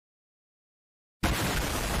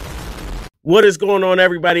What is going on,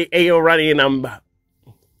 everybody? Ayo Ronnie, and I'm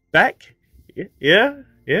back. Yeah,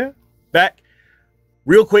 back.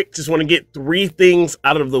 Real quick, just want to get 3 things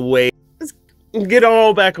out of the way. Let's get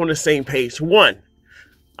all back on the same page. 1,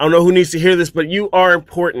 I don't know who needs to hear this, but you are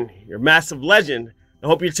important. You're a massive legend. I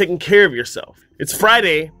hope you're taking care of yourself. It's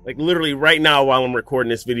Friday, like literally right now while I'm recording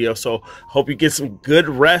this video, so hope you get some good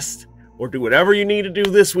rest or do whatever you need to do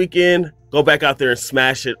this weekend. Go back out there and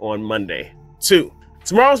smash it on Monday. 2,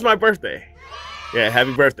 tomorrow's my birthday. Yeah,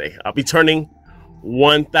 happy birthday. I'll be turning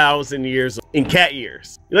 1,000 years in cat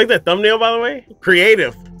years. You like that thumbnail, by the way?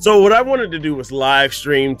 Creative. So what I wanted to do was live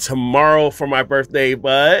stream tomorrow for my birthday,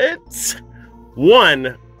 but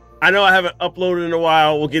 1, I know I haven't uploaded in a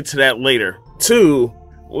while. We'll get to that later. 2,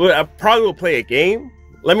 I probably will play a game.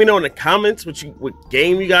 Let me know in the comments what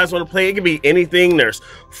game you guys want to play. It could be anything. There's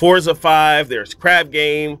Forza 5, there's Crab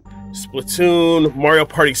Game, Splatoon, Mario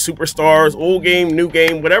Party Superstars, old game, new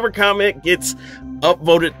game, whatever comment gets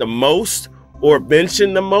upvoted the most or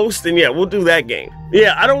mentioned the most, then yeah, we'll do that game.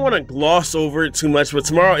 Yeah, I don't want to gloss over it too much, but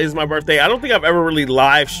tomorrow is my birthday. I don't think I've ever really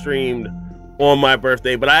live streamed on my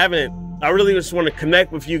birthday, but I really just want to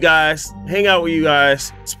connect with you guys, hang out with you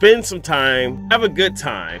guys, spend some time, have a good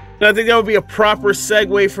time. And I think that would be a proper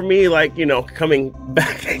segue for me, like, you know, coming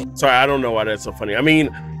back. Sorry, I don't know why that's so funny. I mean,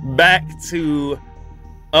 back to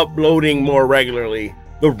uploading more regularly.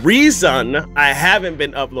 The reason I haven't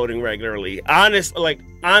been uploading regularly, honest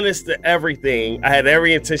to everything, I had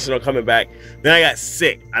every intention on coming back. Then I got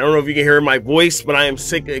sick. I don't know if you can hear my voice, but I am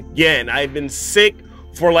sick again. I've been sick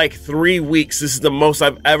for like 3 weeks. This is the most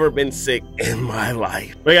I've ever been sick in my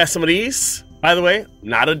life. I got some of these. By the way,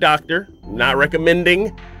 not a doctor, not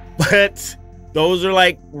recommending, but those are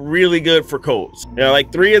like really good for colds. You know,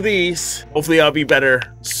 like 3 of these. Hopefully I'll be better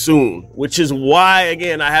soon, which is why,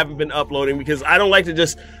 again, I haven't been uploading, because I don't like to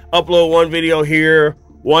just upload one video here,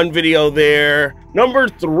 one video there. Number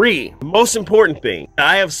 3, the most important thing,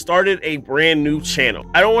 I have started a brand new channel.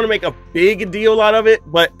 I don't want to make a big deal out of it,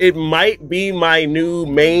 but it might be my new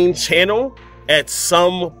main channel at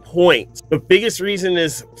some point. The biggest reason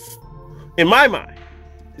is, in my mind,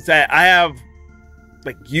 is that I have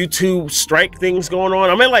like YouTube strike things going on.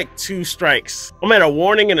 I'm at like 2 strikes. I'm at a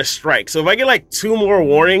warning and a strike. So if I get like 2 more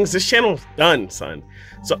warnings, this channel's done, son.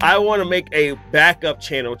 So I want to make a backup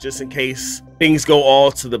channel just in case things go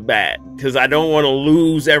all to the bad, because I don't want to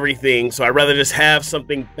lose everything. So I'd rather just have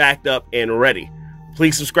something backed up and ready.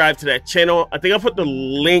 Please subscribe to that channel. I think I'll put the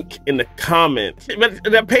link in the comments. But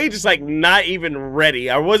that page is like not even ready.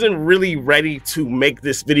 I wasn't really ready to make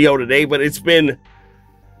this video today, but it's been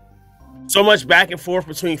so much back and forth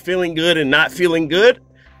between feeling good and not feeling good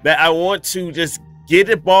that I want to just get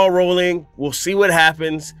the ball rolling. We'll see what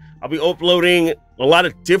happens. I'll be uploading a lot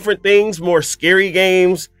of different things, more scary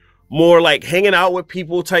games, more like hanging out with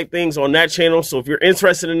people type things on that channel. So if you're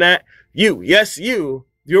interested in that, yes, if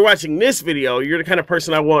you're watching this video, you're the kind of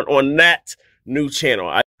person I want on that new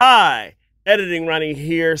channel. Hi, Editing Ronnie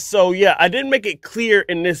here. So yeah, I didn't make it clear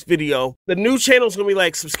in this video. The new channel is gonna be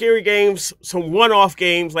like some scary games, some one-off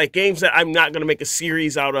games, like games that I'm not gonna make a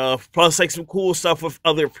series out of, plus like some cool stuff with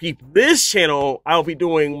other people. This channel, I'll be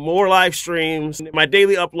doing more live streams. In my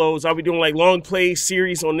daily uploads, I'll be doing like long play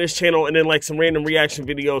series on this channel, and then like some random reaction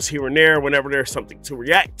videos here and there whenever there's something to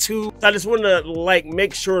react to. So I just want to like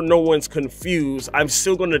make sure no one's confused. I'm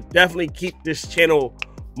still gonna definitely keep this channel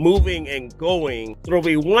moving and going. So there'll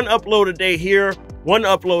be 1 upload a day here, 1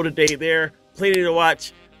 upload a day there. Plenty to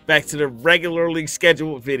watch. Back to the regularly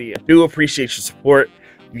scheduled video. I do appreciate your support.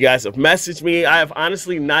 You guys have messaged me. I have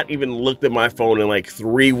honestly not even looked at my phone in like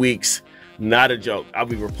 3 weeks. Not a joke. I'll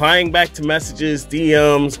be replying back to messages,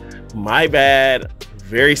 DMs. My bad.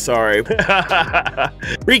 Very sorry.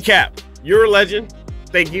 Recap. You're a legend.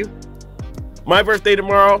 Thank you. My birthday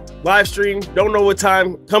tomorrow, live stream, don't know what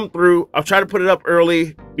time, come through. I'll try to put it up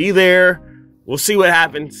early, be there. We'll see what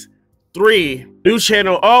happens. 3, new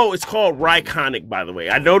channel. Oh, it's called Ryconic, by the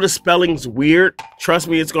way. I know the spelling's weird. Trust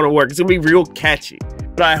me, it's gonna work. It's gonna be real catchy.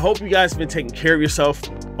 But I hope you guys have been taking care of yourself.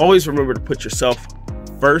 Always remember to put yourself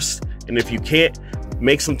first. And if you can't,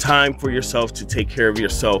 make some time for yourself to take care of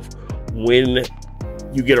yourself when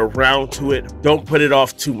you get around to it. Don't put it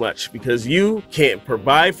off too much, because you can't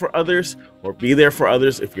provide for others or be there for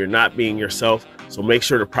others if you're not being yourself. So make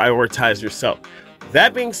sure to prioritize yourself.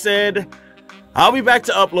 That being said, I'll be back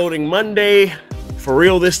to uploading Monday for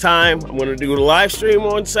real this time. I'm gonna do a live stream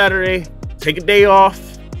on Saturday, take a day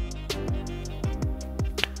off,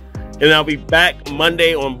 and I'll be back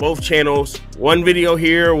Monday on both channels. 1 video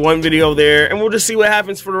here, 1 video there, and we'll just see what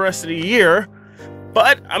happens for the rest of the year.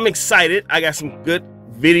 But I'm excited. I got some good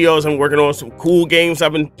videos I'm working on, some cool games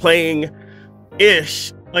I've been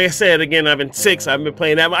playing-ish like I said, again, I've been sick, so I've been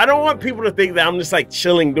playing that. But I don't want people to think that I'm just like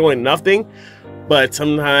chilling, doing nothing. But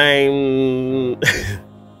sometimes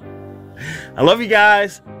I love you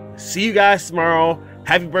guys. See you guys tomorrow.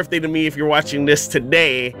 Happy birthday to me if you're watching this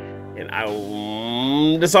today. And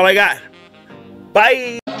that's all I got.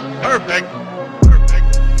 Bye. Perfect.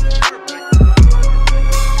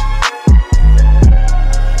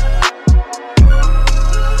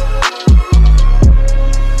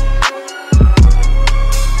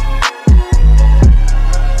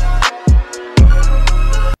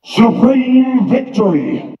 Supreme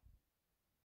victory!